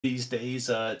these days.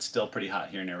 It's still pretty hot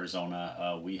here in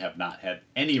Arizona. We have not had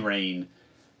any rain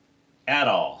at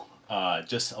all.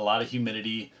 Just a lot of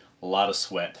humidity, a lot of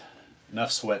sweat.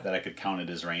 Enough sweat that I could count it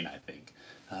as rain, I think.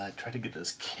 Try to get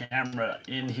this camera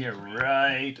in here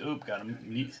right. Oop, gotta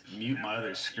mute my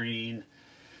other screen.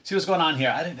 See what's going on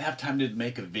here. I didn't have time to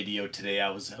make a video today.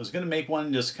 I was going to make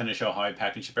one just kind of show how I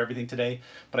pack and ship everything today,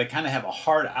 but I kind of have a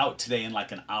hard out today in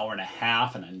like an hour and a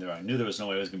half, and I knew there was no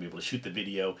way I was going to be able to shoot the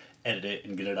video, edit it,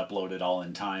 and get it uploaded all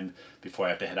in time before I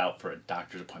have to head out for a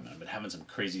doctor's appointment. I've been having some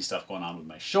crazy stuff going on with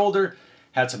my shoulder.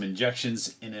 Had some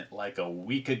injections in it like a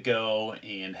week ago,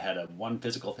 and had one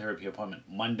physical therapy appointment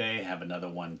Monday. Have another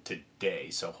one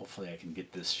today, so hopefully I can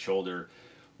get this shoulder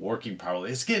working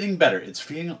properly. It's getting better. It's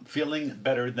feeling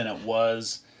better than it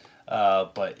was,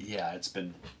 but yeah, it's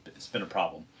been a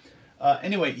problem.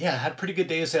 Anyway, yeah, I had a pretty good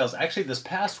day of sales. Actually, this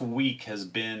past week has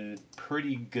been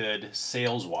pretty good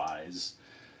sales wise.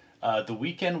 The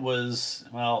weekend was,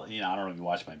 well, I don't know if you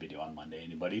watched my video on Monday,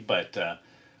 anybody, but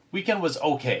weekend was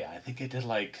okay. I think I did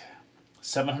like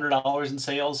 $700 in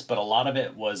sales, but a lot of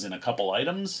it was in a couple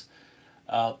items.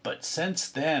 But since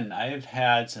then, I've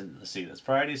had, let's see, that's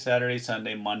Friday, Saturday,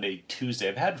 Sunday, Monday, Tuesday.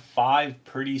 I've had 5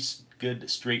 pretty good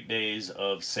straight days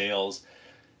of sales.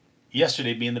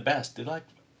 Yesterday being the best. Did like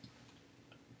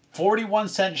 41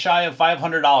 cents shy of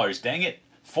 $500. Dang it.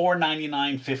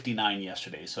 $499.59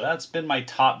 yesterday. So that's been my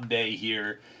top day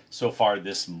here so far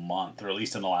this month, or at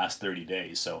least in the last 30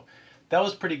 days. So that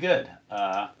was pretty good.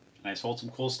 And I sold some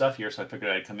cool stuff here, so I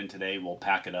figured I'd come in today. We'll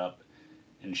pack it up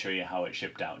and show you how it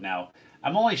shipped out. Now,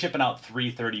 I'm only shipping out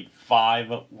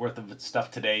 $335 worth of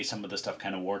stuff today. Some of the stuff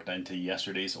kind of worked into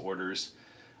yesterday's orders.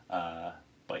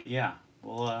 But yeah,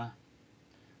 we'll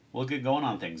get going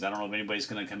on things. I don't know if anybody's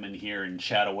going to come in here and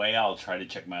chat away. I'll try to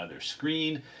check my other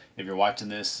screen. If you're watching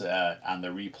this on the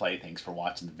replay, thanks for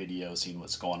watching the video, seeing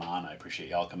what's going on. I appreciate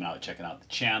y'all coming out, checking out the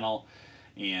channel,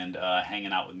 and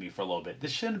hanging out with me for a little bit.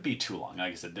 This shouldn't be too long.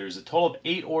 Like I said, there's a total of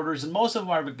 8 orders, and most of them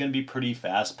are going to be pretty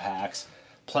fast packs.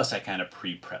 Plus, I kind of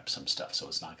pre-prep some stuff, so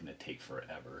it's not going to take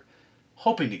forever.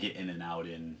 Hoping to get in and out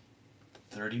in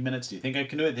 30 minutes. Do you think I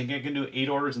can do it? Think I can do 8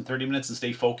 orders in 30 minutes and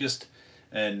stay focused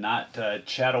and not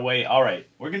chat away? All right,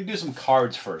 we're going to do some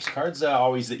cards first. Cards are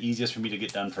always the easiest for me to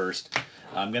get done first.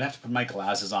 I'm going to have to put my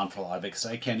glasses on for a lot of it because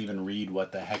I can't even read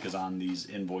what the heck is on these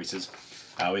invoices.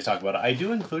 I always talk about it. I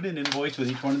do include an invoice with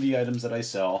each one of the items that I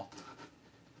sell.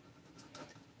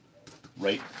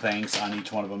 Right, thanks on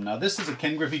each one of them. Now this is a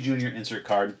Ken Griffey Jr. insert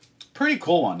card. Pretty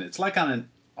cool one. It's like on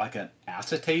an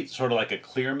acetate, sort of like a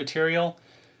clear material.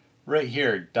 Right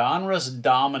here, Donruss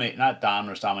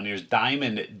Dominators,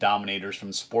 Diamond Dominators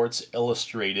from Sports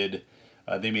Illustrated.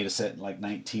 They made a set in like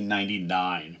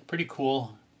 1999. Pretty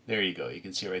cool. There you go. You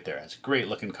can see it right there. It's a great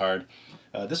looking card.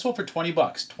 This one for $20.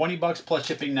 $20 plus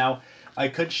shipping. Now I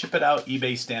could ship it out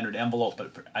eBay standard envelope,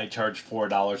 but I charge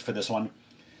 $4 for this one.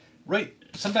 Right,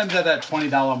 sometimes at that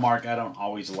 $20 mark, I don't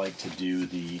always like to do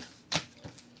the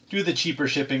cheaper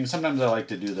shipping. Sometimes I like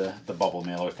to do the bubble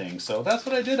mailer thing. So that's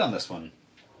what I did on this one.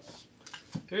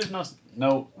 There's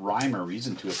no rhyme or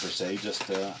reason to it per se. Just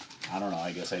I don't know.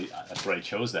 I guess that's what I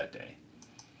chose that day.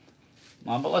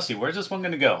 But let's see. Where's this one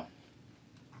going to go?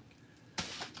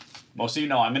 Most of you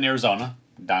know I'm in Arizona.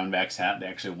 Diamondbacks hat. They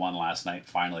actually won last night.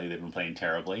 Finally, they've been playing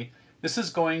terribly. This is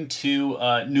going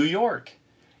to New York.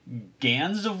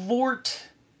 Gansevoort,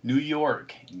 New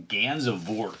York.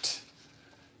 Gansevoort.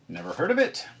 Never heard of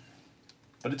it,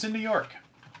 but it's in New York.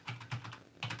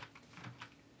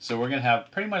 So we're going to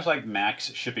have pretty much like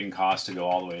max shipping costs to go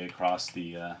all the way across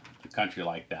the country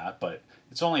like that, but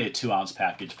it's only a 2-ounce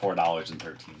package,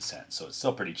 $4.13, so it's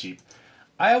still pretty cheap.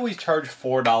 I always charge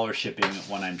 $4 shipping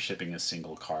when I'm shipping a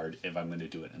single card if I'm going to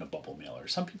do it in a bubble mailer.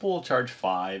 Some people will charge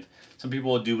 $5. Some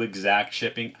people will do exact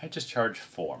shipping. I just charge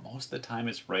 $4. Most of the time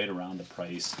it's right around the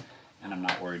price, and I'm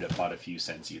not worried about a few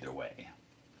cents either way.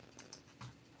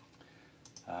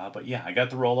 But yeah, I got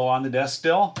the Rolo on the desk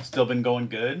still. Still been going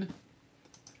good.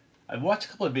 I've watched a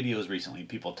couple of videos recently,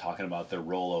 people talking about their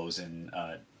Rolos and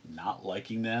not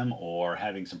liking them or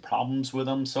having some problems with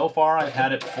them. So far, I've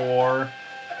had it for...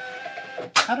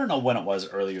 I don't know when it was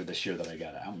earlier this year that I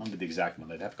got it. I don't remember the exact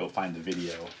one. I'd have to go find the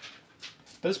video.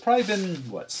 But it's probably been,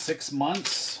 what, 6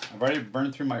 months? I've already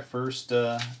burned through my first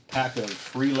pack of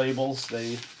free labels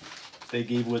they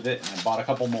gave with it, and I bought a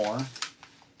couple more.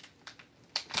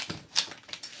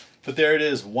 But there it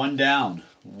is, 1 down.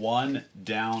 1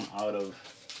 down out of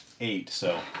 8.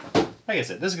 So, like I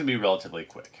said, this is going to be relatively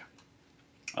quick.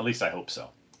 At least I hope so.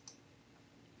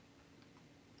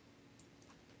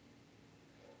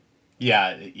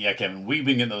 Yeah, Kevin, we've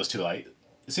been getting those too.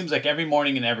 it seems like every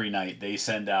morning and every night they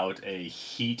send out a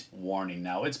heat warning.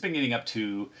 Now it's been getting up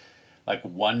to like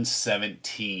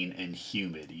 117 and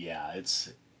humid. Yeah,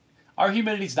 it's our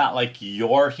humidity's not like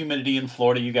your humidity in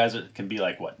Florida. You guys can be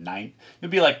like what, it'd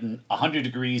be like 100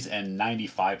 degrees and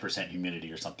 95%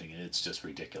 humidity or something. It's just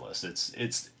ridiculous.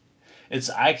 It's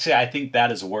actually, I think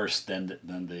that is worse than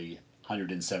the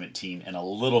 117 and a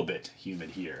little bit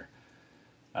humid here.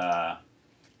 But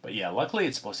yeah, luckily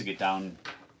it's supposed to get down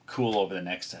cool over the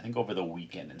next, I think over the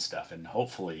weekend and stuff, and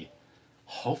hopefully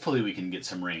we can get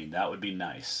some rain. That would be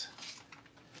nice.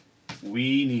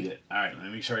 We need it. All right, let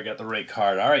me make sure I got the right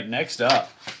card. All right, next up,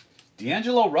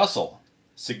 D'Angelo Russell,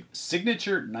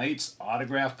 Signature Nights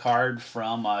autograph card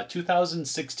from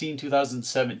 2016,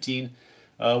 2017,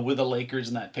 with the Lakers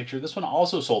in that picture. This one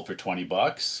also sold for 20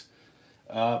 bucks.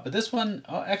 But this one,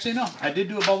 oh, actually no, I did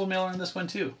do a bubble mailer in this one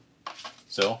too.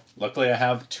 So luckily I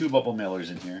have 2 bubble mailers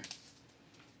in here.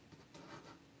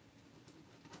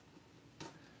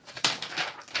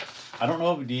 I don't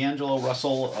know if D'Angelo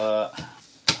Russell,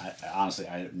 honestly,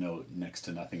 I know next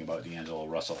to nothing about D'Angelo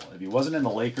Russell. If he wasn't in the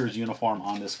Lakers uniform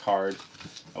on this card,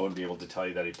 I wouldn't be able to tell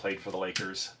you that he played for the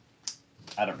Lakers.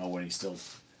 I don't know when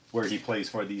where he plays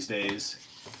for these days.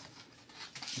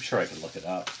 I'm sure I could look it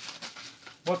up.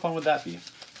 What fun would that be?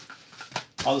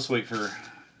 I'll just wait for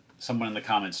someone in the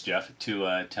comments, Jeff,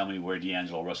 to tell me where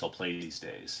D'Angelo Russell plays these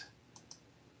days.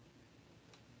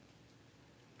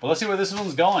 But let's see where this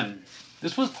one's going.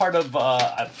 This was part of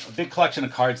a big collection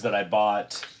of cards that I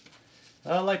bought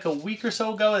like a week or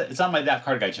so ago. It's on my That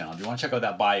Card Guy channel. If you want to check out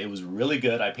that buy, it was really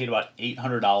good. I paid about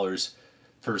 $800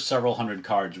 for several hundred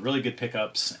cards. Really good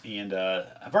pickups, and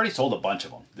I've already sold a bunch of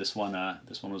them. This one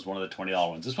was one of the $20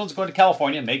 ones. This one's going to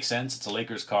California. Makes sense. It's a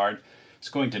Lakers card. It's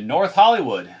going to North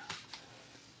Hollywood.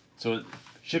 So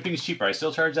shipping is cheaper. I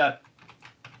still charge that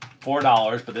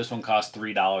 $4, but this one costs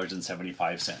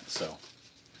 $3.75. So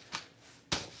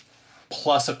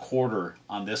plus a quarter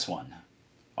on this one.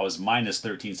 I was minus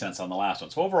 13 cents on the last one.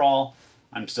 So overall,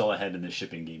 I'm still ahead in the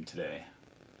shipping game today.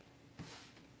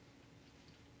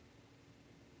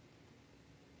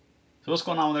 So what's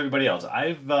going on with everybody else?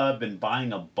 I've been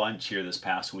buying a bunch here this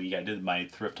past week. I did my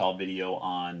thrift haul video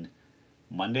on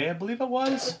Monday, I believe it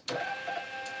was.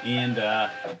 And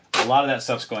a lot of that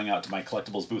stuff's going out to my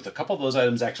collectibles booth. A couple of those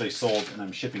items actually sold and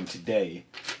I'm shipping today.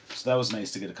 So that was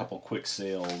nice to get a couple quick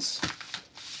sales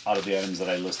out of the items that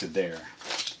I listed there.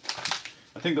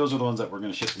 I think those are the ones that we're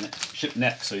going to ship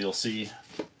next, so you'll see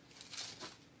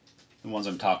the ones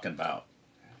I'm talking about.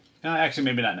 Actually,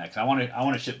 maybe not next. I want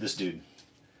to ship this dude.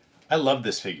 I love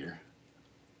this figure.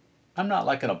 I'm not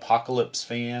like an Apocalypse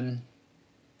fan,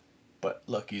 but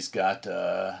look, he's got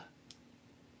I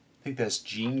think that's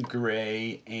Jean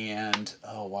Grey and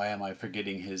oh, why am I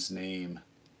forgetting his name?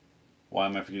 Why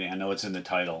am I forgetting? I know it's in the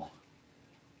title.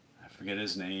 I forget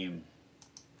his name.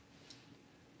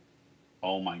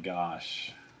 Oh my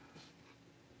gosh.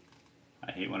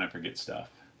 I hate when I forget stuff.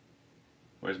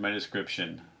 Where's my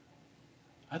description?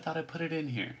 I thought I put it in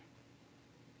here.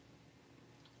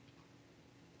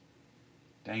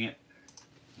 Dang it.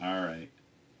 Alright.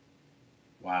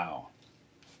 Wow.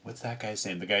 What's that guy's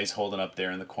name? The guy's holding up there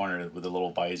in the corner with a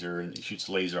little visor and he shoots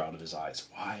laser out of his eyes.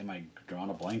 Why am I drawing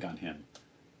a blank on him?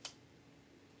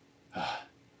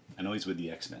 I know he's with the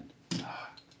X-Men.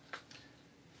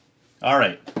 All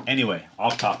right. Anyway,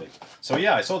 off topic. So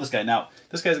yeah, I sold this guy. Now,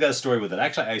 this guy's got a story with it.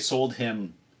 Actually, I sold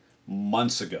him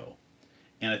months ago.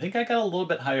 And I think I got a little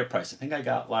bit higher price. I think I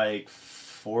got like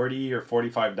 $40 or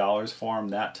 $45 for him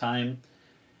that time.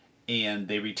 And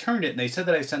they returned it, and they said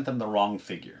that I sent them the wrong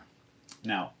figure.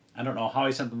 Now, I don't know how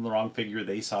I sent them the wrong figure.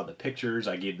 They saw the pictures.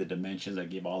 I gave the dimensions. I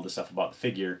gave all the stuff about the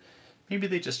figure. Maybe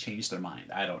they just changed their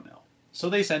mind. I don't know. So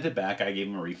they sent it back. I gave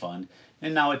them a refund.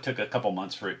 And now it took a couple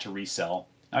months for it to resell.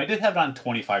 Now, I did have it on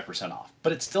 25% off,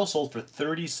 but it still sold for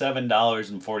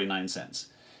 $37.49.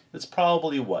 It's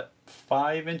probably, what,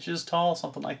 5 inches tall,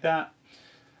 something like that?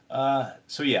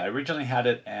 So yeah, I originally had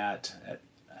it at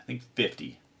I think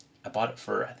 50. I bought it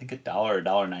for, I think, $1 or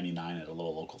 $1.99 at a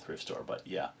little local thrift store, but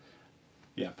yeah.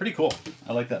 Yeah, pretty cool.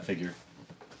 I like that figure.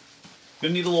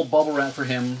 Gonna need a little bubble wrap for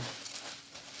him.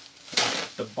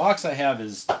 The box I have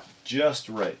is just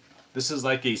right. This is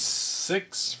like a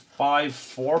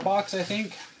 6x4 box, I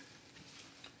think.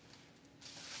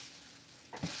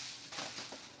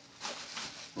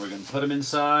 We're going to put them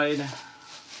inside.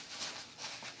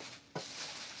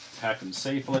 Pack them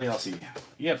safely. I'll see.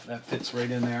 Yep, that fits right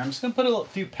in there. I'm just going to put a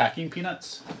few packing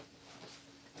peanuts.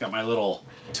 Got my little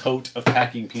tote of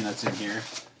packing peanuts in here.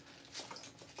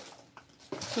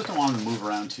 Just don't want them to move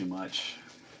around too much.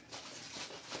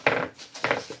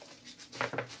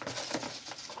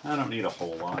 I don't need a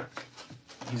whole lot.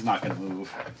 He's not going to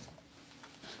move.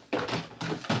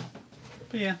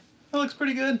 But yeah, it looks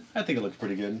pretty good. I think it looks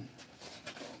pretty good.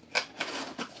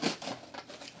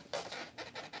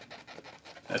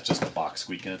 That's just the box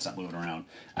squeaking. It's not moving around.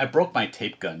 I broke my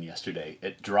tape gun yesterday.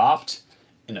 It dropped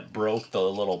and it broke the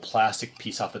little plastic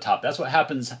piece off the top. That's what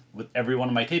happens with every one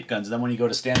of my tape guns. And then when you go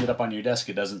to stand it up on your desk,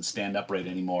 it doesn't stand upright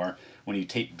anymore. When you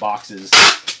tape boxes,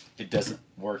 it doesn't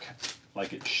work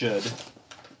like it should.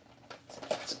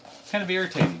 It's kind of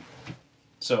irritating.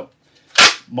 So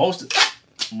most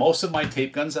of my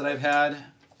tape guns that I've had,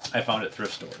 I found at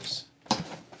thrift stores.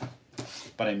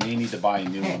 But I may need to buy a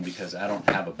new one because I don't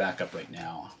have a backup right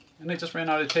now. And I just ran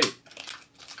out of tape.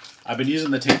 I've been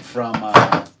using the tape from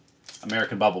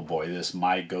American Bubble Boy, this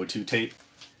My Go-To tape.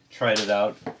 Tried it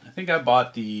out. I think I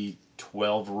bought the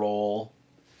 12 roll,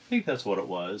 I think that's what it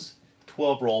was,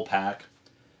 12 roll pack,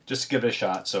 just to give it a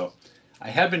shot. So I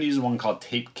had been using one called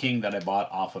Tape King that I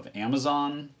bought off of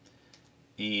Amazon.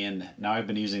 And now I've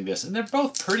been using this, and they're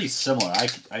both pretty similar.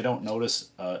 I don't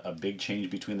notice a big change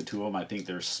between the two of them. I think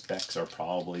their specs are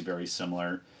probably very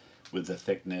similar with the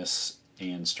thickness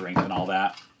and strength and all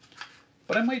that.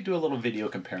 But I might do a little video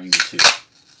comparing the two.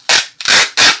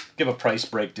 Give a price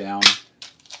breakdown,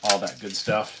 all that good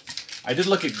stuff. I did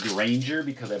look at Grainger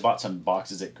because I bought some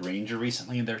boxes at Grainger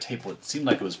recently, and their tape seemed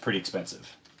like it was pretty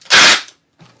expensive.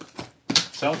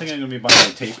 So I don't think I'm going to be buying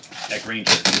my tape at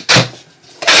Grainger.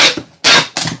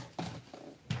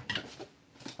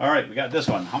 All right, we got this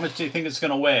one. How much do you think it's going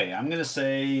to weigh? I'm going to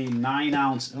say 9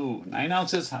 ounces. Ooh, 9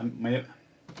 ounces?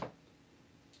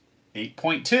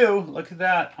 8.2. Look at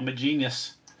that. I'm a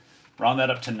genius. Round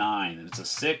that up to 9. And it's a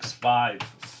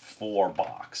 654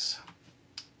 box.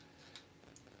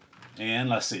 And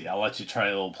let's see. I'll let you try a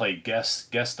little play guess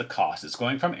the cost. It's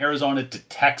going from Arizona to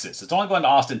Texas. It's only going to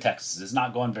Austin, Texas. It's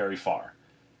not going very far.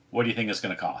 What do you think it's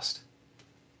going to cost?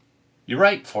 You're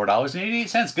right.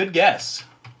 $4.88. Good guess.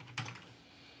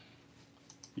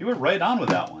 You were right on with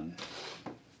that one.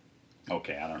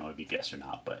 Okay, I don't know if you guessed or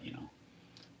not, but you know.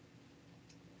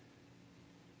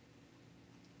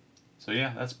 So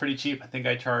yeah, that's pretty cheap. I think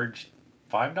I charged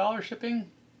 $5 shipping.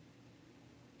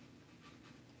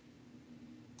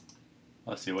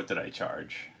 Let's see, what did I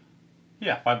charge?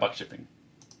 Yeah, $5 shipping.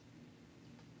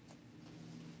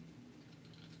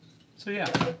 So yeah,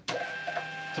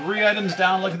 3 items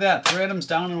down. Look at that, 3 items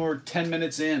down, and we're 10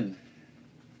 minutes in.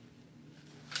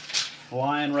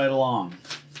 Flying right along.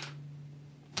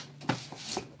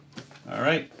 All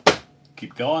right,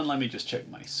 keep going. Let me just check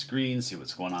my screen, see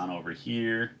what's going on over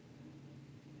here.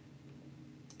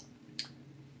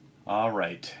 All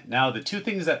right, now the 2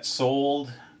 things that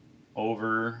sold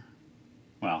over,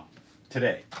 well,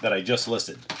 today that I just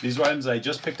listed. These are items that I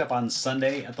just picked up on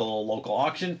Sunday at the little local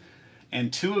auction,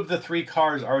 and 2 of the 3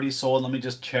 cars already sold. Let me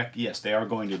just check. Yes, they are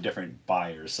going to different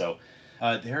buyers. So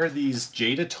there are these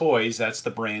Jada Toys. That's the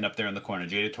brand up there in the corner.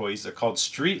 Jada Toys. They're called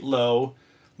Street Low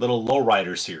Little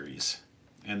Lowrider Series.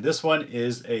 And this one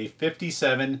is a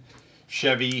 57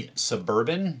 Chevy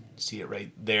Suburban. See it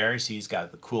right there. See, he's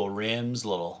got the cool rims,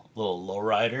 little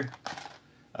lowrider.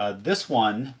 This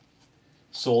one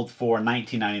sold for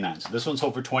 $19.99. So this one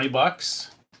sold for 20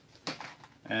 bucks.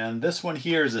 And this one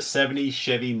here is a 70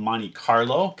 Chevy Monte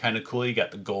Carlo. Kind of cool. You got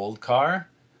the gold car.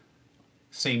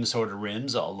 Same sort of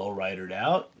rims, all low-ridered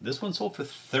out. This one sold for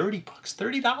 30 bucks,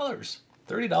 $30.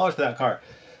 $30 for that car.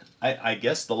 I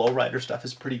guess the low-rider stuff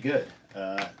is pretty good.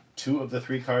 2 of the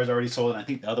 3 cars already sold, and I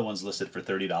think the other one's listed for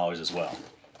 $30 as well.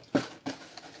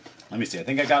 Let me see. I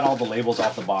think I got all the labels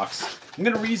off the box. I'm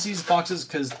going to reuse these boxes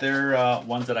because they're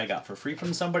ones that I got for free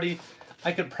from somebody.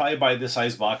 I could probably buy this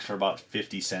size box for about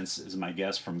 50 cents is my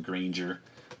guess from Grainger.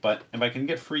 But if I can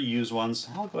get free used ones,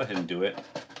 I'll go ahead and do it.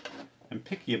 I'm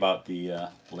picky about the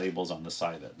labels on the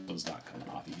side. That one's not coming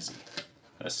off easy.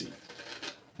 Let's see.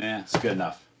 Yeah, it's good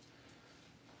enough.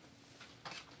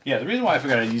 Yeah, the reason why I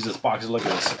figured I'd use this box is look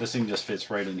at this. This thing just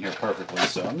fits right in here perfectly.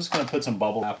 So I'm just going to put some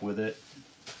bubble wrap with it.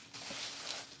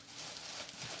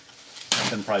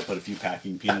 Then probably put a few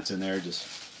packing peanuts in there. Just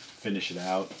finish it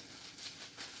out.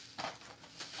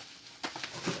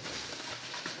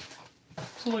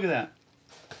 So look at that.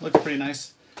 Looks pretty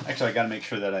nice. Actually, I got to make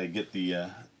sure that I get the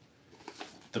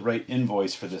right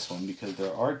invoice for this one because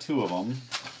there are 2 of them.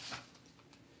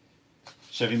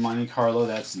 Chevy Monte Carlo,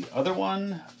 that's the other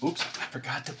one. Oops, I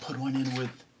forgot to put one in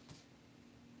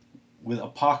with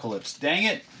Apocalypse. Dang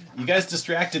it, you guys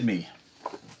distracted me.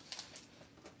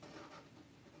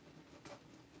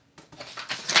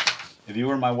 If you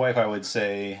were my wife, I would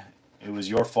say it was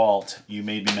your fault. You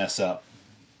made me mess up.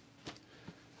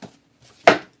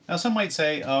 Now some might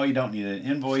say, oh, you don't need an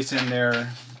invoice in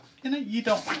there. And you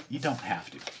don't have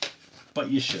to, but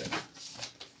you should.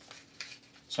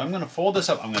 So I'm going to fold this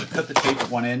up. I'm going to cut the tape at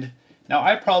one end. Now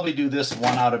I probably do this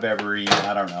one out of every,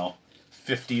 I don't know,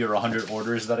 50 or 100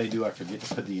 orders that I do. I forget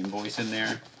to put the invoice in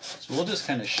there. So we'll just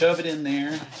kind of shove it in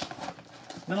there.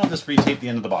 Then I'll just retape the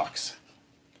end of the box.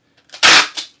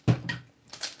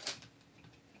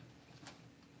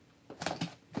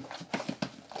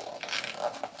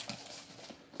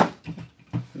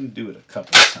 Do it a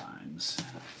couple of times.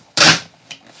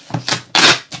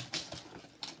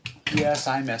 Yes,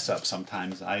 I mess up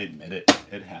sometimes. I admit it.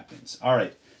 It happens. All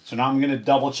right. So now I'm going to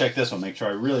double check this one. Make sure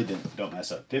I really don't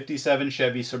mess up. 57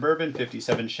 Chevy Suburban.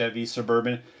 57 Chevy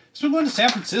Suburban. So we're going to San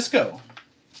Francisco.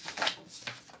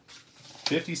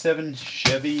 57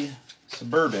 Chevy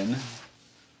Suburban.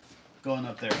 Going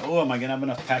up there. Oh, am I going to have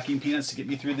enough packing peanuts to get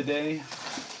me through the day?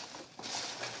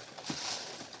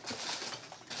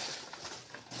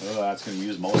 Oh, that's going to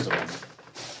use most of them.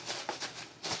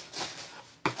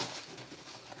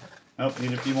 Nope,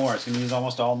 need a few more. It's going to use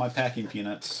almost all my packing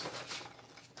peanuts.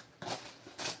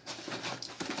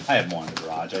 I have more in the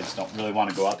garage. I just don't really want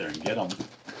to go out there and get them.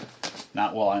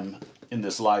 Not while I'm in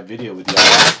this live video with y'all.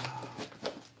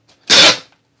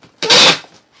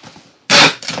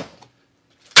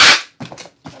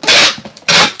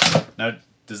 Now,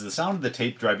 does the sound of the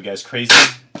tape drive you guys crazy?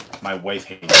 My wife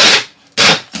hates it.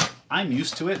 I'm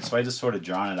used to it, so I just sort of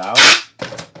drown it out.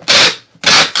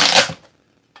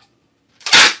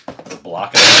 Or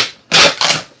block it out.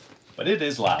 But it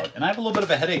is loud, and I have a little bit of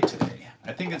a headache today.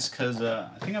 I think it's because I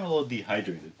think I'm a little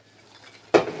dehydrated.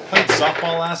 Played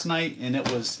softball last night, and it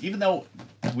was, even though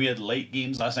we had late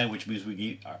games last night, which means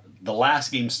the last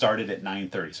game started at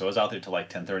 9:30, so I was out there till like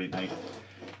 10:30 at night.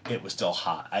 It was still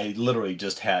hot. I literally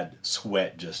just had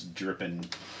sweat just dripping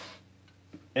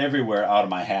everywhere out of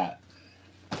my hat.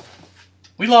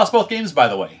 We lost both games, by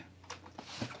the way,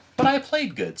 but I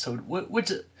played good. So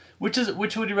which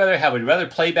would you rather have? Would you rather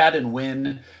play bad and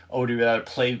win, or would you rather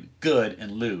play good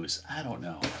and lose? I don't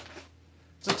know.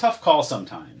 It's a tough call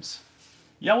sometimes.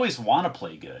 You always want to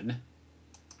play good,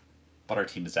 but our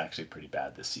team is actually pretty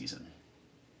bad this season.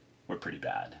 We're pretty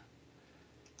bad.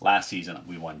 Last season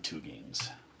we won 2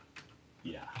 games.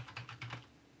 Yeah.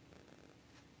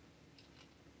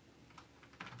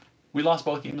 We lost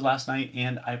both games last night,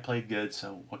 and I played good,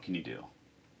 so what can you do?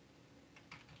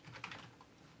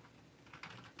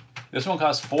 This one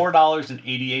cost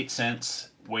 $4.88,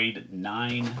 weighed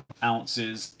 9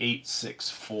 ounces,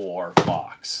 864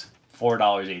 box.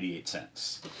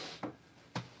 $4.88.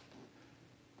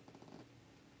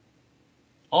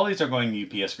 All these are going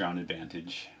UPS Ground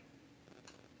Advantage.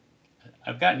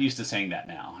 I've gotten used to saying that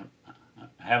now. I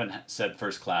haven't said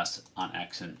first class on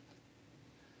accent.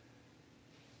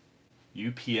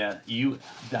 UPS,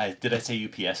 did I say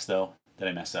UPS though? Did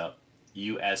I mess up?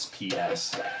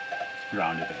 USPS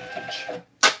Ground Advantage.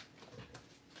 So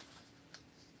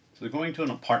they're going to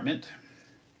an apartment.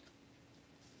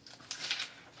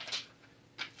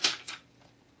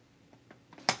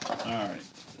 Alright,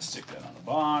 let's stick that on the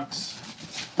box.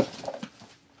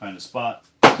 Find a spot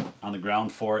on the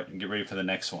ground for it and get ready for the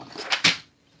next one.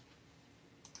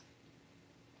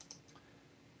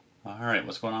 Alright,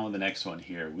 what's going on with the next one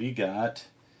here? We got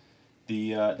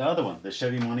the other one, the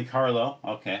Chevy Monte Carlo.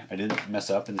 Okay, I didn't mess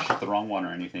up and ship the wrong one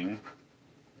or anything.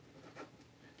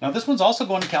 Now this one's also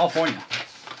going to California.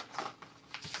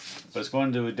 But it's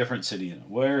going to a different city.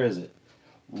 Where is it?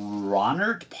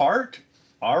 Rohnert Park?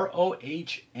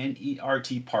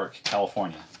 R-O-H-N-E-R-T Park,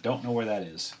 California. Don't know where that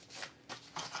is.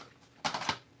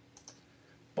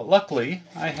 But luckily,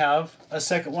 I have a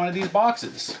second one of these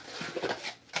boxes.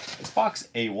 It's box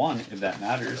A1, if that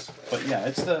matters. But yeah,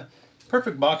 it's the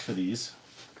perfect box for these.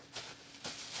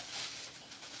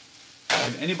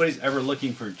 If anybody's ever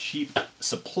looking for cheap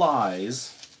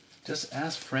supplies, just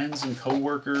ask friends and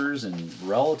coworkers and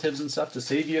relatives and stuff to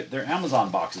save you their Amazon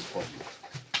boxes for you.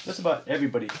 Just about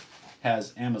everybody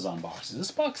has Amazon boxes. This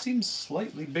box seems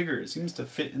slightly bigger. It seems to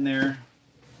fit in there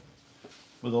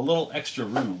with a little extra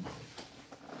room.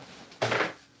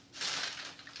 I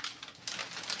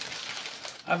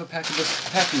have a pack of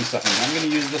this packing stuff in here. I'm going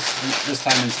to use this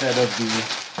time instead of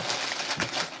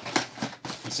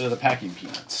the packing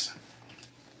peanuts.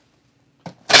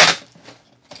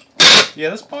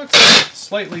 Yeah, this box is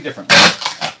slightly different.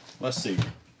 Let's see.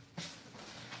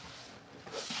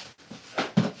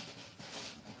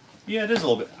 Yeah, it is a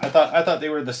little bit. I thought they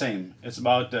were the same. It's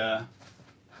about an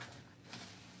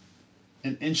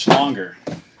inch longer.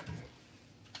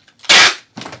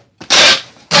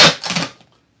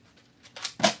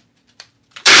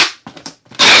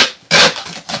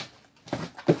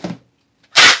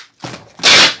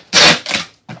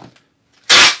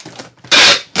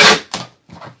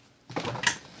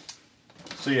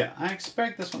 So yeah, I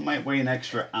expect this one might weigh an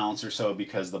extra ounce or so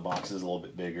because the box is a little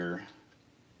bit bigger.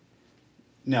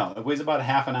 No, it weighs about a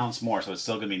half an ounce more, so it's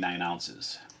still going to be 9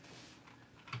 ounces.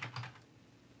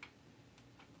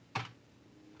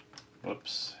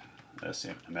 Whoops. Let's see,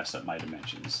 I messed up my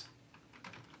dimensions.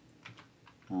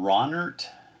 Rohnert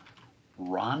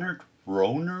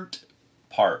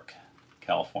Park,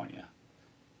 California.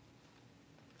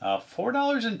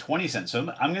 $4.20.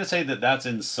 So I'm going to say that that's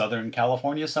in Southern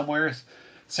California somewhere.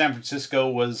 San Francisco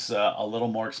was a little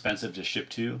more expensive to ship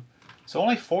to. So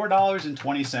only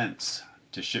 $4.20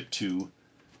 to ship to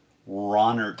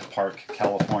Rohnert Park,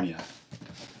 California.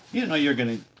 You didn't know you were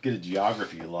going to get a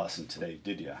geography lesson today,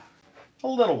 did you? A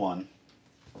little one.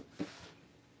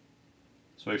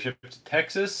 So we shipped to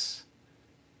Texas,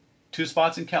 2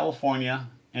 spots in California,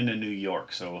 and in New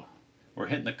York. So we're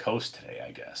hitting the coast today,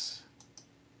 I guess.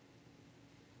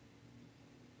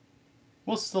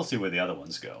 We'll still see where the other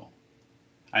ones go.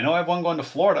 I know I have one going to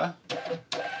Florida.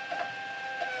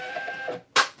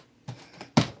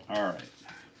 All right.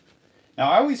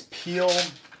 Now I always peel,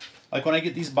 like when I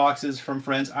get these boxes from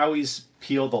friends, I always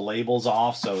peel the labels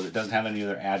off so it doesn't have any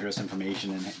other address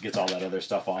information and it gets all that other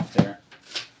stuff off there.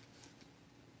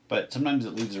 But sometimes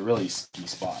it leaves a really sticky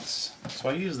spots. So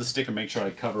I use the sticker to make sure I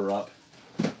cover up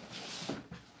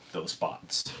those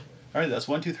spots. All right, that's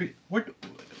 1, 2, 3. We're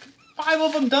 5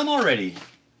 of them done already.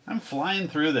 I'm flying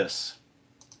through this.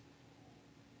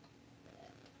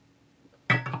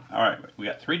 All right, we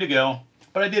got 3 to go,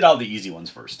 but I did all the easy ones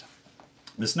first.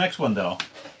 This next one though,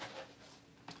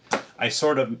 I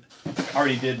sort of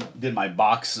already did my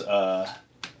box,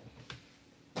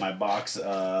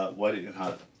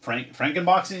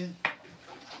 Frankenboxing,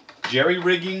 jerry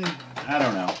rigging. I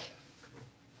don't know.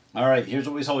 All right, here's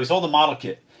what we sold. We sold the model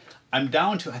kit. I'm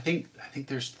down to I think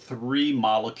there's 3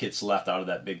 model kits left out of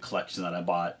that big collection that I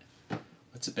bought.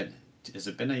 What's it been? Has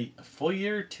it been a full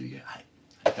year, 2 years?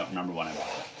 I don't remember when I bought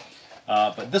it.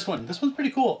 But this one's pretty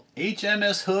cool.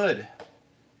 HMS Hood,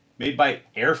 made by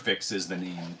Airfix is the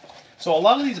name. So a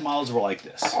lot of these models were like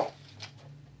this.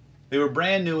 They were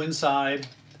brand new inside.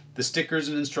 The stickers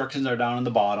and instructions are down on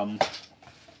the bottom,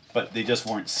 but they just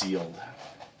weren't sealed.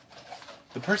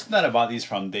 The person that I bought these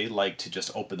from, they like to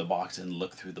just open the box and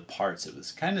look through the parts. It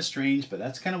was kind of strange, but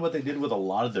that's kind of what they did with a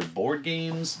lot of their board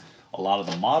games, a lot of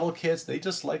the model kits. They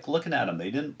just like looking at them.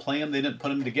 They didn't play them, they didn't put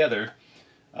them together.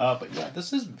 But yeah,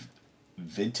 this is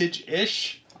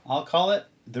vintage-ish, I'll call it.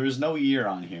 There's no year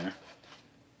on here.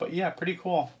 But yeah, pretty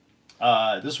cool.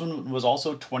 This one was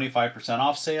also 25%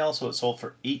 off sale, so it sold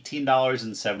for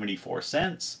 $18.74.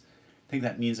 I think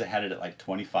that means I had it at like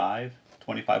 25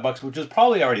 bucks, which was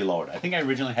probably already lowered. I think I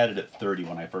originally had it at 30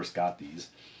 when I first got these,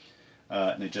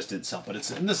 and it just didn't sell. But it's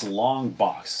in this long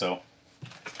box, so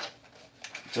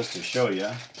just to show you,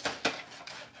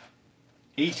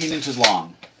 18 inches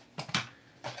long.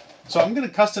 So I'm going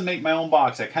to custom make my own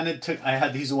box. I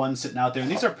had these ones sitting out there,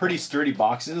 and these are pretty sturdy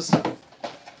boxes.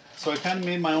 So I kind of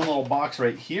made my own little box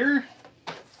right here.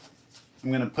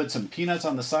 I'm going to put some peanuts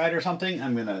on the side or something.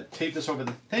 I'm going to tape this over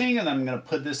the thing, and I'm going to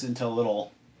put this into a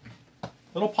little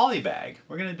poly bag.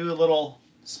 We're going to do a little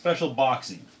special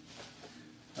boxing.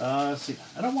 Let's see,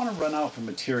 I don't want to run out for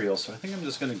material, so I think I'm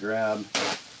just going to grab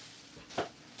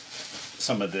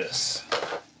some of this.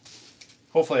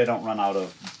 Hopefully I don't run out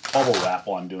of bubble wrap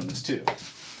while I'm doing this too.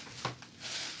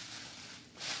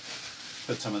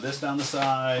 Put some of this down the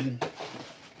side.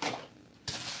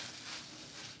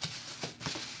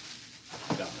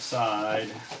 Down the side.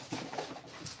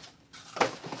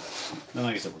 Then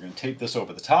like I said, we're going to tape this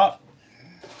over the top.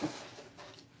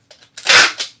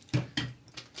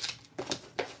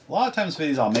 A lot of times for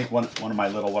these I'll make one of my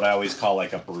little, what I always call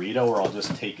like a burrito, where I'll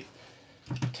just take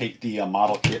the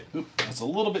model kit. Oop, that's a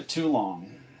little bit too long.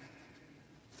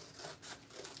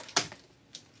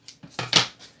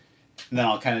 And then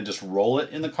I'll kind of just roll it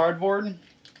in the cardboard.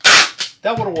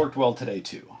 That would have worked well today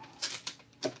too.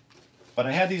 But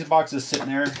I had these boxes sitting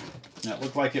there, and it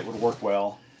looked like it would work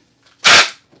well.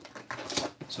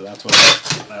 So that's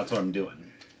what I'm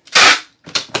doing.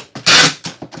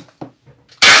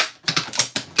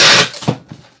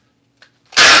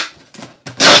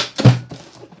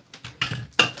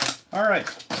 All right,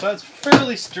 so that's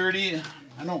fairly sturdy.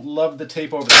 I don't love the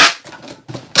tape over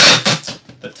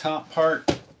the top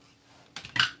part,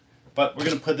 but we're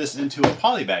going to put this into a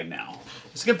poly bag now.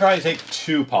 This could probably take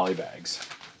 2 poly bags.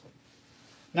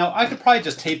 Now, I could probably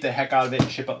just tape the heck out of it and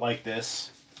ship it like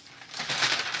this,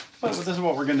 but this is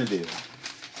what we're going to do.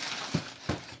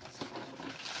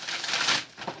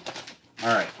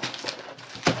 All right,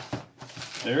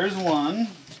 there's one.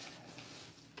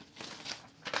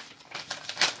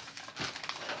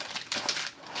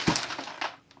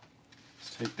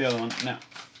 the other one. No.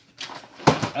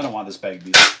 I don't want this bag to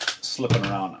be slipping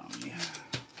around on me.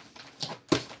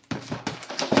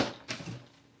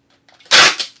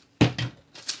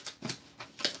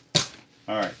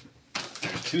 Alright.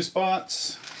 There's 2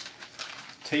 spots.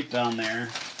 Taped on there.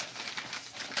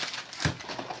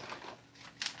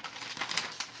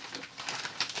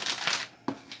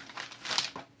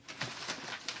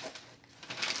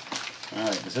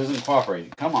 Alright, this isn't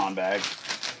cooperating. Come on, bag.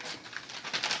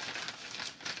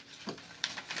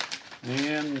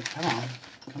 And come on.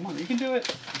 Come on, you can do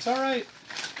it. It's alright.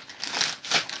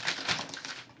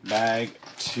 Bag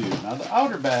 2. Now the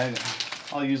outer bag,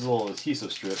 I'll use a little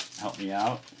adhesive strip to help me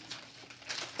out.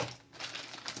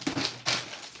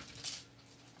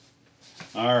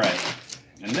 Alright.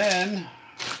 And then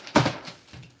I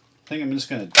think I'm just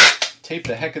going to tape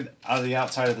the heck out of the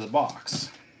outside of the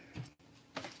box.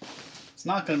 It's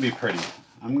not going to be pretty.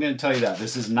 I'm going to tell you that.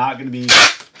 This is not going to be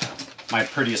my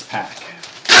prettiest pack.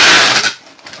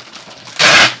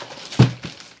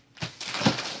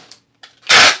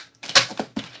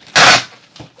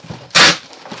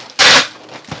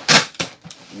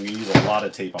 I'm going to use a lot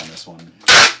of tape on this one.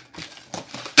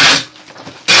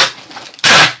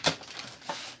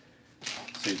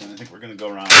 See, then I think we're going to go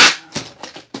around.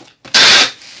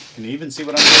 Can you even see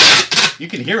what I'm doing? You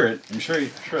can hear it. I'm sure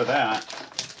of that.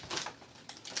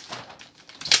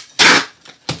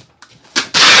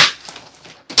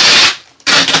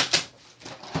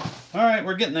 All right,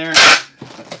 we're getting there.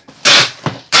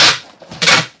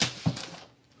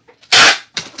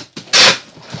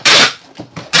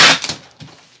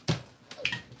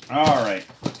 All right.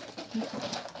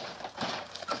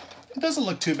 It doesn't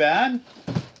look too bad.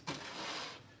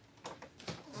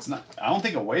 It's not. I don't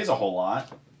think it weighs a whole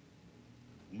lot.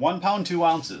 1 pound, 2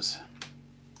 ounces.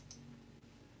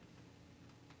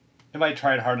 If I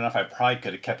tried hard enough, I probably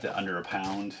could have kept it under a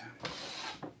pound.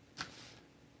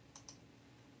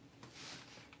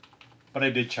 But I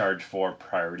did charge for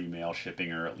priority mail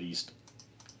shipping, or at least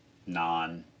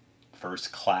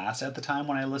non-first class at the time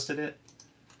when I listed it.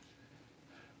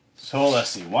 So let's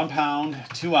see, 1 pound,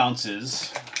 2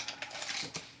 ounces.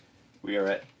 We are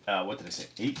at, what did I say,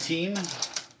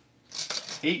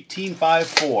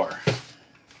 18.54.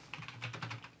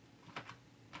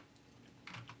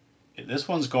 This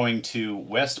one's going to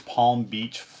West Palm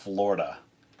Beach, Florida.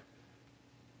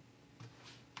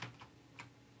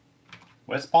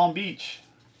 West Palm Beach.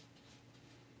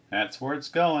 That's where it's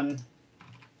going.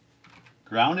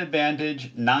 Ground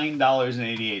Advantage,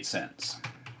 $9.88.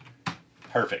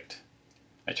 Perfect.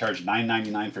 I charged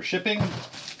 $9.99 for shipping.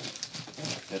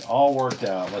 It all worked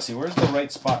out. Let's see, where's the right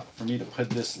spot for me to put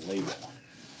this label?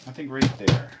 I think right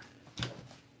there.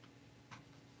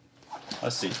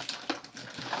 Let's see.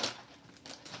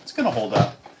 It's going to hold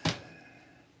up.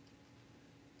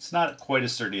 It's not quite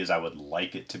as sturdy as I would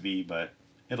like it to be, but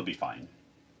it'll be fine.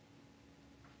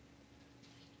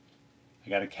 I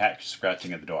got a cat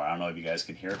scratching at the door. I don't know if you guys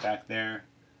can hear it back there.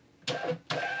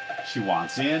 She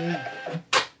wants in,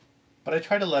 but I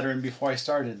tried to let her in before I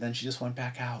started, then she just went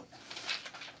back out.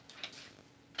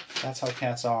 That's how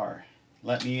cats are.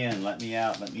 Let me in, let me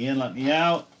out, let me in, let me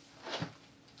out.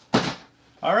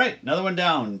 All right, another one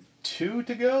down. 2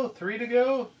 to go, 3 to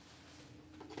go.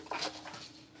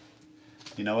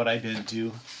 You know what I didn't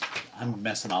do? I'm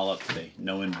messing all up today.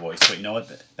 No invoice. But you know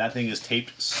what? That thing is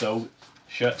taped so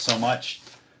shut so much.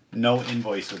 No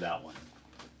invoice with that one.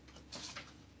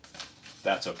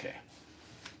 That's okay.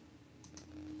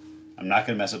 I'm not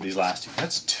going to mess up these last 2.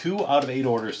 That's 2 out of 8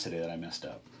 orders today that I messed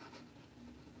up.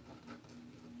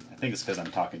 I think it's because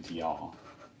I'm talking to y'all.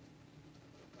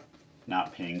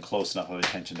 Not paying close enough of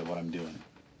attention to what I'm doing.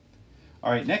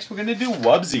 Alright, next we're going to do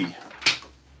Wubsy.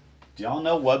 Do y'all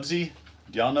know Wubsy?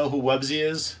 Do y'all know who Wubsy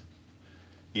is?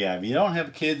 Yeah, if you don't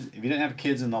have kids, if you didn't have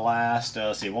kids in the last,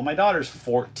 let's see, well, my daughter's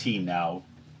 14 now,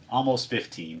 almost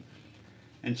 15,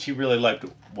 and she really liked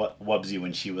Wubsy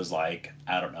when she was like,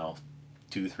 I don't know,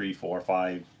 2, 3, 4,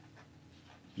 5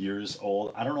 years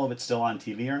old. I don't know if it's still on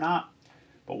TV or not,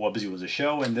 but Wubsy was a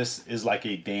show, and this is like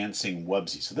a dancing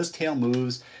Wubsy. So this tail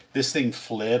moves, this thing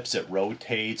flips, it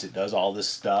rotates, it does all this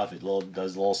stuff, it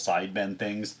does little side bend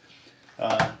things.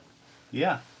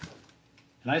 Yeah,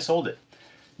 and I sold it.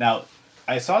 Now,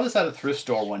 I saw this at a thrift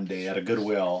store one day at a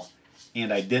Goodwill,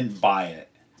 and I didn't buy it.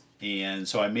 And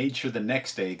so I made sure the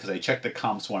next day, because I checked the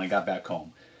comps when I got back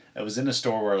home. I was in a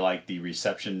store where like the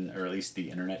reception, or at least the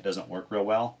internet, doesn't work real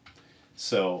well.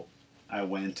 So I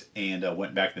went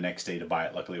back the next day to buy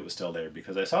it. Luckily it was still there,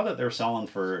 because I saw that they were selling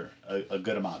for a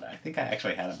good amount. I think I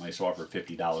actually had it in my store for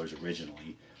 $50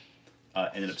 originally.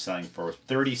 Ended up selling for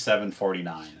 $37.49.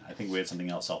 I think we had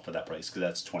something else out for that price, because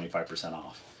that's 25%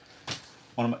 off.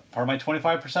 Part of my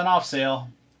 25% off sale.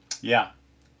 Yeah,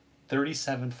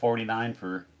 $37.49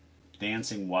 for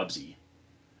Dancing Wubsy.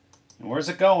 And where's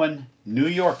it going? New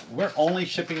York. We're only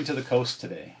shipping to the coast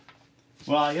today.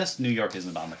 Well, I guess New York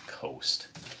isn't on the coast.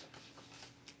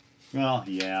 Well,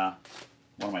 yeah.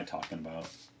 What am I talking about?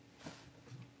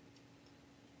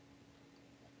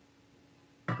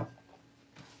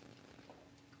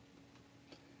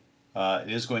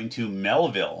 It is going to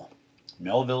Melville,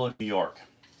 New York.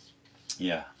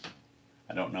 Yeah,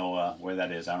 I don't know where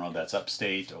that is. I don't know if that's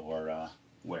upstate or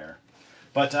where.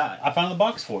 But I found the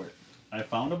box for it. I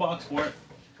found a box for it.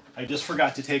 I just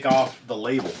forgot to take off the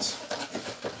labels.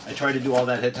 I tried to do all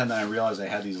that ahead of time, then I realized I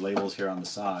had these labels here on the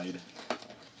side.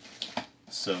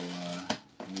 So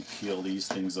let me peel these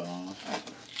things off.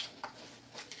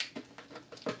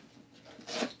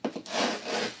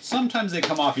 Sometimes they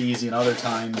come off easy, and other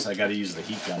times I got to use the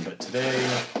heat gun. But today,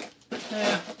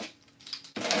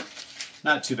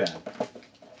 not too bad.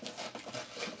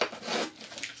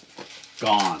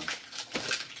 Gone.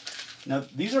 Now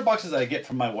these are boxes that I get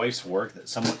from my wife's work that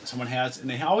someone has, and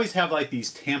they always have like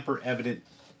these tamper-evident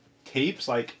tapes.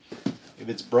 Like if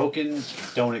it's broken,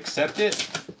 don't accept it.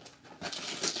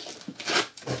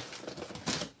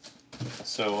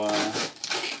 So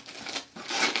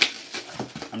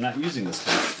I'm not using this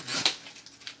tape.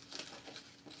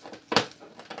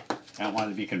 I don't want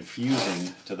it to be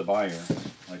confusing to the buyer.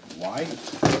 Like, why?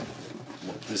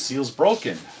 The seal's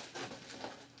broken.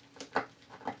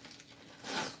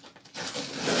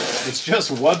 It's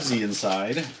just Wubsy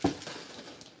inside.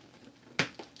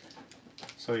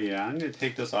 So yeah, I'm going to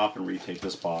take this off and retape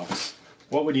this box.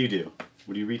 What would you do?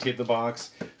 Would you retape the box?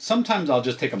 Sometimes I'll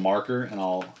just take a marker and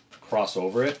I'll cross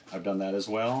over it. I've done that as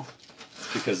well,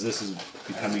 because this is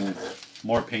becoming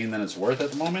more pain than it's worth at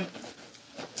the moment.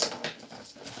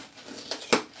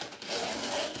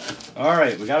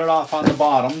 Alright, we got it off on the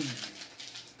bottom.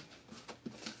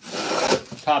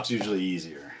 Top's usually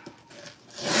easier.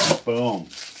 Boom.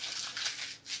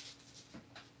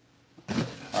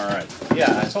 Alright,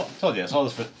 yeah, I told you, I saw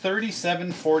this for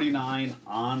 $37.49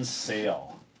 on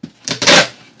sale.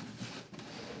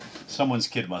 Someone's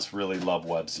kid must really love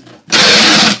Wubsy.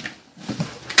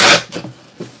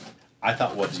 I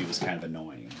thought Wubsy was kind of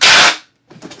annoying.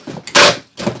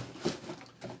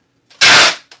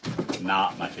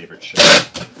 Not my favorite show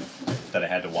that I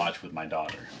had to watch with my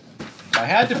daughter. If I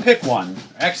had to pick one,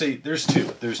 actually, there's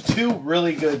two. There's two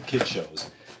really good kid shows.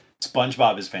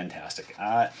 SpongeBob is fantastic.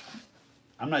 I'm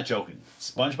not joking.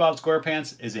 SpongeBob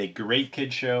SquarePants is a great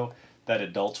kid show that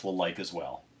adults will like as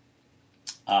well.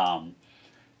 The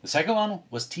second one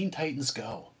was Teen Titans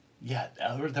Go. Yeah,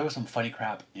 there was some funny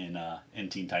crap in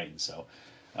Teen Titans. So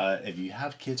if you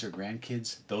have kids or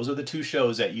grandkids, those are the two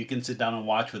shows that you can sit down and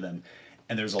watch with them.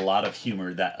 And there's a lot of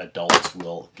humor that adults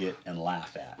will get and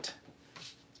laugh at.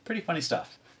 It's pretty funny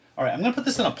stuff. All right, I'm going to put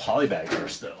this in a poly bag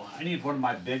first, though. I need one of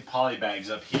my big poly bags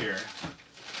up here.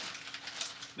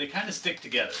 They kind of stick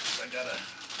together, so I got to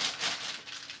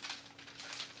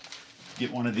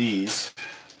get one of these.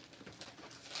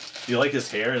 Do you like his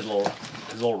hair, his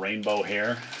little rainbow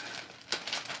hair?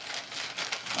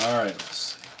 All right,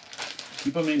 let's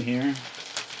keep them in here.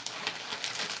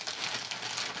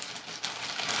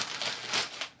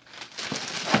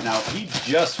 Now, he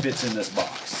just fits in this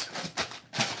box.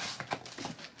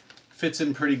 Fits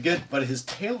in pretty good, but his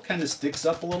tail kind of sticks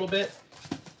up a little bit,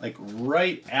 like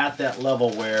right at that level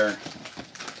where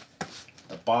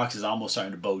the box is almost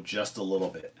starting to bow just a little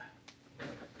bit.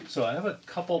 So I have a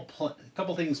couple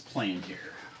things planned here.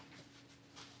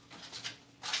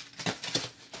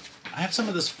 I have some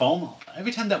of this foam.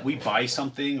 Every time that we buy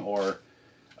something or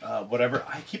whatever,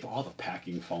 I keep all the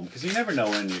packing foam because you never know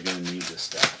when you're going to need this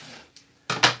stuff.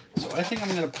 So I think I'm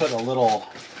going to put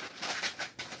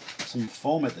some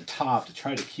foam at the top to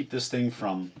try to keep this thing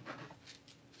from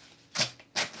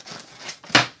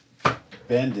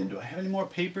bending. Do I have any more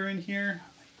paper in here?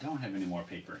 I don't have any more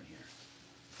paper in here.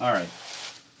 All right.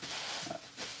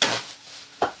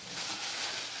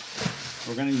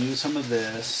 We're going to use some of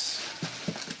this.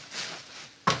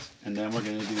 And then we're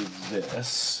going to do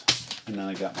this. And then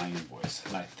I got my invoice.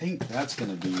 And I think that's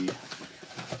going to be...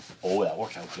 Oh, that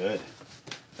worked out good.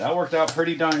 That worked out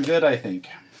pretty darn good, I think.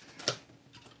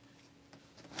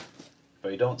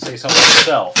 But you don't say so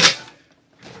myself.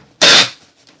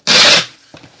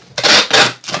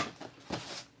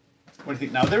 What do you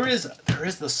think? Now there is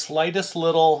the slightest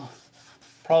little,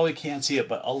 probably can't see it,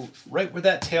 but right where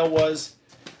that tail was,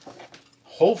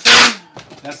 hopefully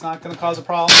that's not going to cause a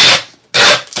problem.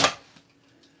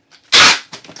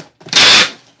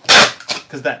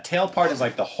 Because that tail part is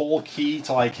like the whole key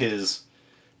to like his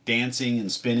dancing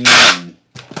and spinning and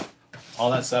all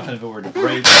that stuff, and if it were to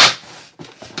break,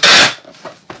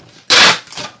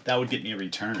 that would get me a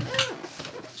return.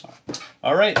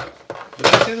 All right, did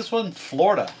I say this one?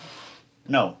 Florida.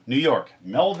 No, New York.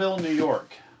 Melville, New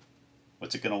York.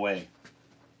 What's it going to weigh?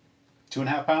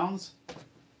 2.5 pounds?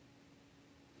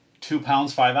 2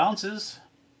 pounds, 5 ounces.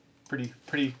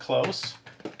 Pretty close.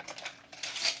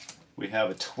 We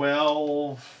have a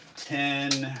 12,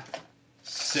 10,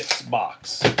 6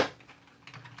 box.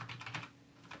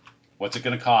 What's it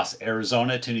going to cost?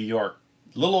 Arizona to New York.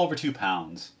 A little over 2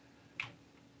 pounds.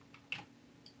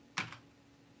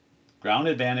 Ground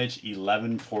advantage,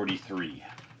 1143.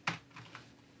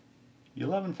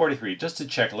 1143. Just to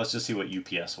check, let's just see what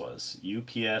UPS was.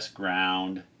 UPS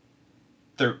ground,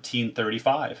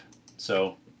 1335.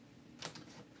 So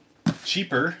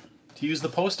cheaper to use the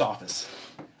post office.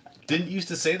 Didn't used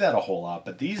to say that a whole lot,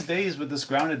 but these days with this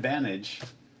ground advantage,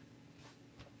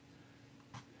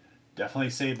 definitely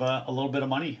save a little bit of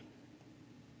money.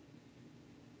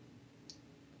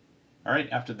 All right,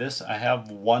 after this, I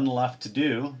have one left to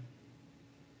do.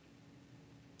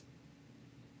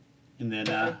 And then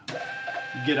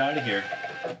get out of here.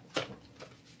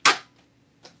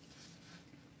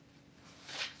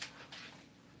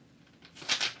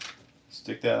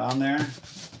 Stick that on there.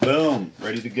 Boom,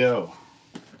 ready to go.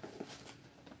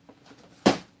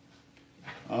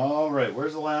 All right,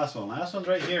 where's the last one? Last one's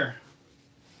right here.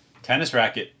 Tennis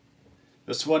racket.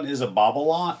 This one is a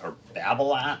Babolat or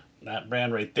Babolat, that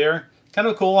brand right there. Kind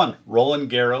of a cool one. Roland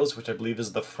Garros, which I believe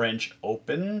is the French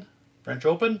Open. French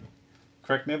Open?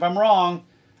 Correct me if I'm wrong.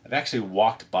 I've actually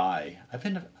walked by. I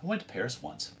went to Paris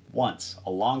once,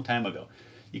 a long time ago.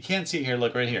 You can't see it here.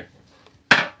 Look right here.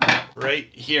 Right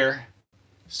here.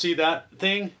 See that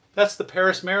thing? That's the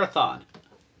Paris Marathon.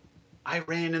 I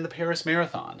ran in the Paris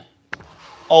Marathon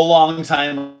a long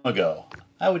time ago.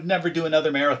 I would never do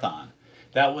another marathon.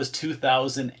 That was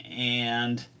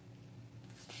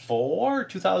 2004,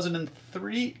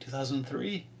 2003,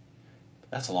 2003.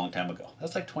 That's a long time ago.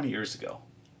 That's like 20 years ago.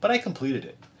 But I completed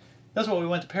it. That's what we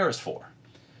went to Paris for.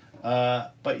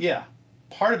 But yeah,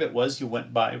 part of it was you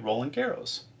went by Roland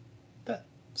Garros. That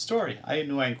story, I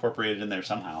knew I incorporated in there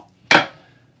somehow.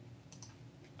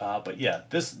 But yeah,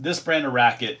 this brand of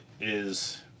racket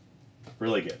is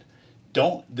really good.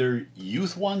 Their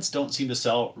youth ones don't seem to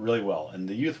sell really well. And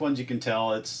the youth ones, you can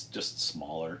tell it's just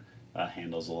smaller.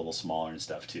 Handle's a little smaller and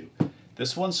stuff too.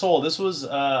 This one sold. This was...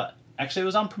 Actually, it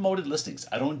was on promoted listings.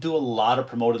 I don't do a lot of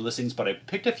promoted listings, but I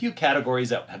picked a few categories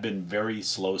that have been very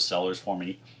slow sellers for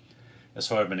me. That's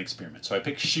why I've been experimenting. So I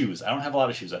picked shoes. I don't have a lot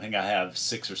of shoes. I think I have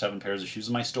 6 or 7 pairs of shoes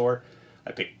in my store.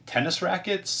 I picked tennis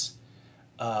rackets.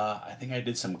 I think I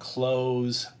did some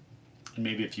clothes and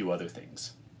maybe a few other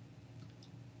things.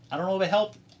 I don't know if it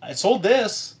helped. I sold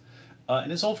this,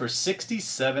 and it sold for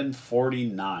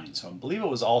 $67.49. So I believe it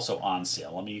was also on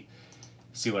sale. Let me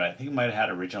see what I think I might have had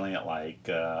originally at like,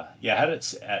 yeah, I had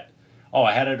it at, oh,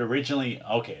 I had it originally,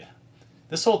 okay.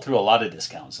 This sold through a lot of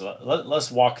discounts, so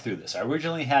let's walk through this. I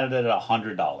originally had it at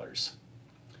 $100.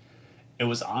 It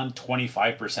was on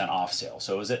 25% off sale,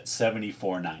 so it was at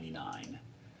 $74.99.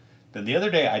 Then the other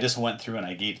day, I just went through and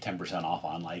I gave 10% off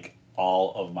on like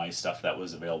all of my stuff that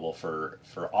was available for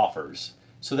offers.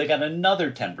 So they got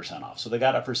another 10% off, so they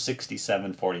got it for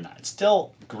 $67.49.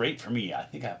 Still great for me. I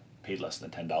think I paid less than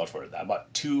 $10 for it. I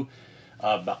bought 2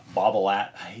 Babolat.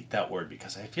 I hate that word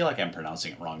because I feel like I'm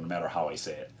pronouncing it wrong no matter how I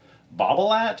say it.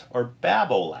 Babolat or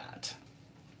Babolat?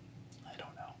 I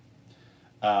don't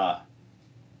know.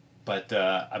 But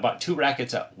I bought 2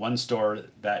 rackets at one store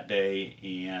that day,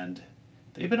 and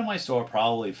they've been in my store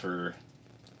probably for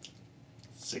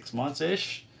 6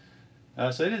 months-ish.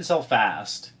 So they didn't sell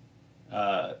fast.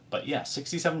 But yeah,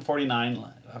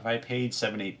 $67.49. If I paid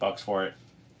 $7-8 for it,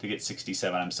 to get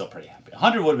 67, I'm still pretty happy.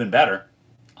 100 would have been better,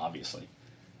 obviously.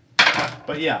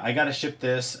 But yeah, I got to ship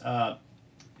this.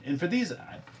 And for these,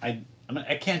 I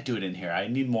can't do it in here. I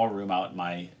need more room out in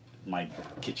my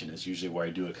kitchen is usually where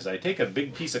I do it, because I take a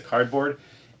big piece of cardboard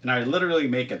and I literally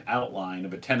make an outline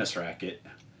of a tennis racket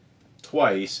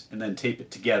twice and then tape it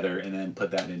together and then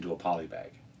put that into a poly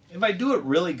bag. If I do it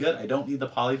really good, I don't need the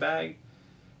poly bag,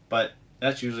 but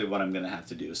that's usually what I'm going to have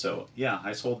to do. So yeah,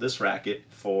 I sold this racket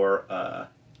for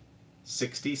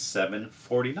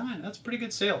 $67.49. That's a pretty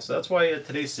good sale. So that's why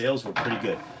today's sales were pretty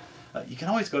good. You can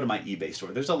always go to my eBay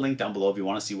store. There's a link down below if you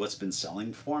want to see what's been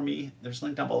selling for me. There's a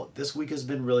link down below. This week has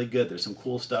been really good. There's some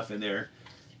cool stuff in there.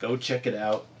 Go check it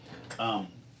out.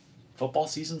 Football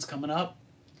season's coming up.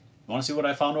 You want to see what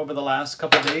I found over the last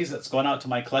couple of days that's going out to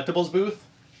my collectibles booth?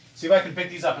 See if I can pick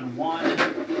these up in one.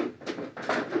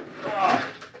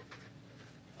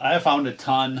 I have found a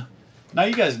ton. Now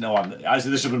you guys know this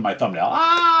should have been my thumbnail.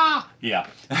 Ah, yeah.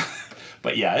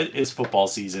 But yeah, it's football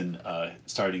season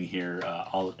starting here.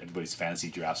 Everybody's fantasy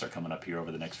drafts are coming up here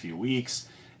over the next few weeks,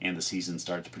 and the season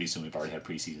starts pretty soon. We've already had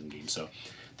preseason games, so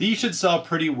these should sell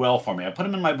pretty well for me. I put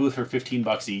them in my booth for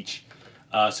 $15 each.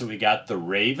 So we got the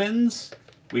Ravens,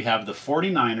 we have the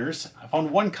 49ers. I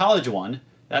found one college one.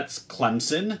 That's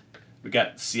Clemson. We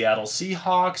got Seattle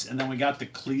Seahawks, and then we got the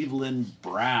Cleveland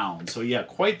Browns. So yeah,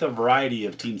 quite the variety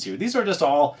of teams here. These are just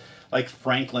all like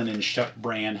Franklin and Schuck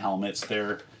brand helmets.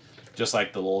 They're just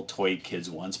like the little toy kids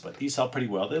ones, but these sell pretty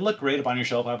well. They look great up on your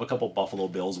shelf. I have a couple Buffalo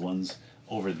Bills ones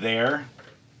over there.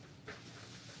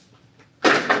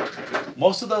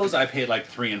 Most of those I paid like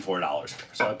 $3 and $4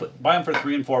 for. So I buy them for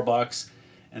 $3 and $4,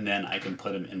 and then I can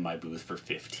put them in my booth for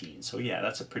 $15. So yeah,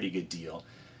 that's a pretty good deal.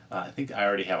 I think I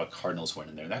already have a Cardinals one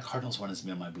in there. That Cardinals one has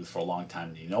been in my booth for a long time.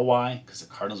 And you know why? Because the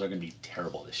Cardinals are going to be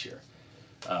terrible this year.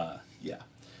 Yeah.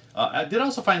 I did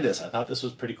also find this. I thought this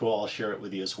was pretty cool. I'll share it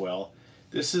with you as well.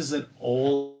 This is an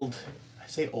old, I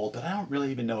say old, but I don't really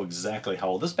even know exactly how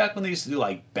old. This is back when they used to do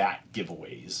like bat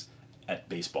giveaways at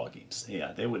baseball games.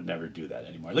 Yeah, they would never do that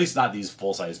anymore. At least not these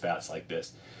full-size bats like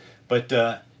this.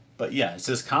 But yeah, it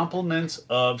says compliments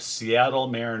of Seattle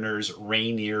Mariners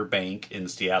Rainier Bank in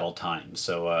Seattle Times.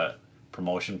 So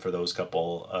promotion for those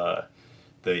couple,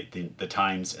 the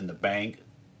Times and the Bank,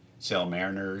 Seattle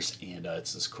Mariners, and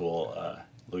it's this cool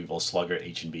Louisville Slugger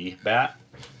H&B bat.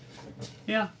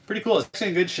 Yeah, pretty cool. It's actually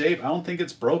in good shape. I don't think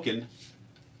it's broken.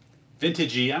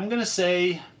 Vintagey. I'm gonna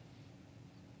say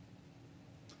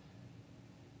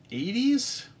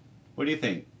 80s. What do you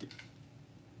think?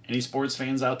 Any sports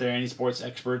fans out there? Any sports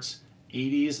experts?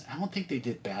 80s? I don't think they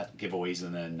did bat giveaways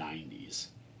in the 90s.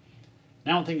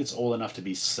 I don't think it's old enough to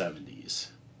be 70s.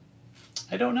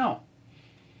 I don't know.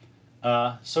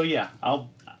 So yeah,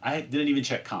 I didn't even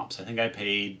check comps. I think I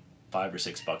paid $5 or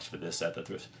 $6 for this at the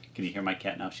thrift. Can you hear my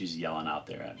cat now? She's yelling out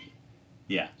there at me.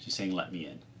 Yeah, she's saying let me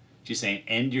in. She's saying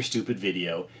end your stupid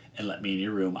video and let me in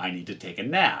your room. I need to take a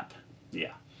nap.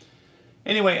 Yeah.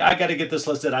 Anyway, I got to get this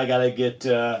listed. I got to get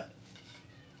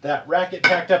that racket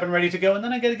packed up and ready to go, and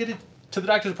then I got to get it to the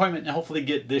doctor's appointment and hopefully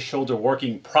get this shoulder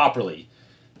working properly.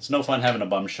 It's no fun having a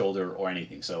bum shoulder or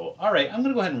anything. So, all right, I'm going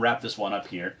to go ahead and wrap this one up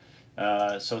here.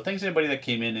 So thanks to everybody that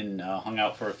came in and hung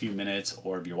out for a few minutes,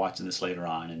 or if you're watching this later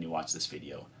on and you watch this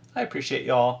video. I appreciate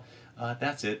y'all.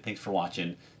 That's it. Thanks for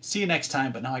watching. See you next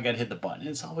time, but now I got to hit the button.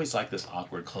 It's always like this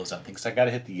awkward closeout thing, because I got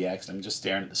to hit the X. I'm just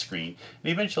staring at the screen.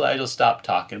 And eventually I just stop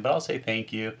talking, but I'll say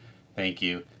thank you, thank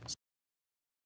you.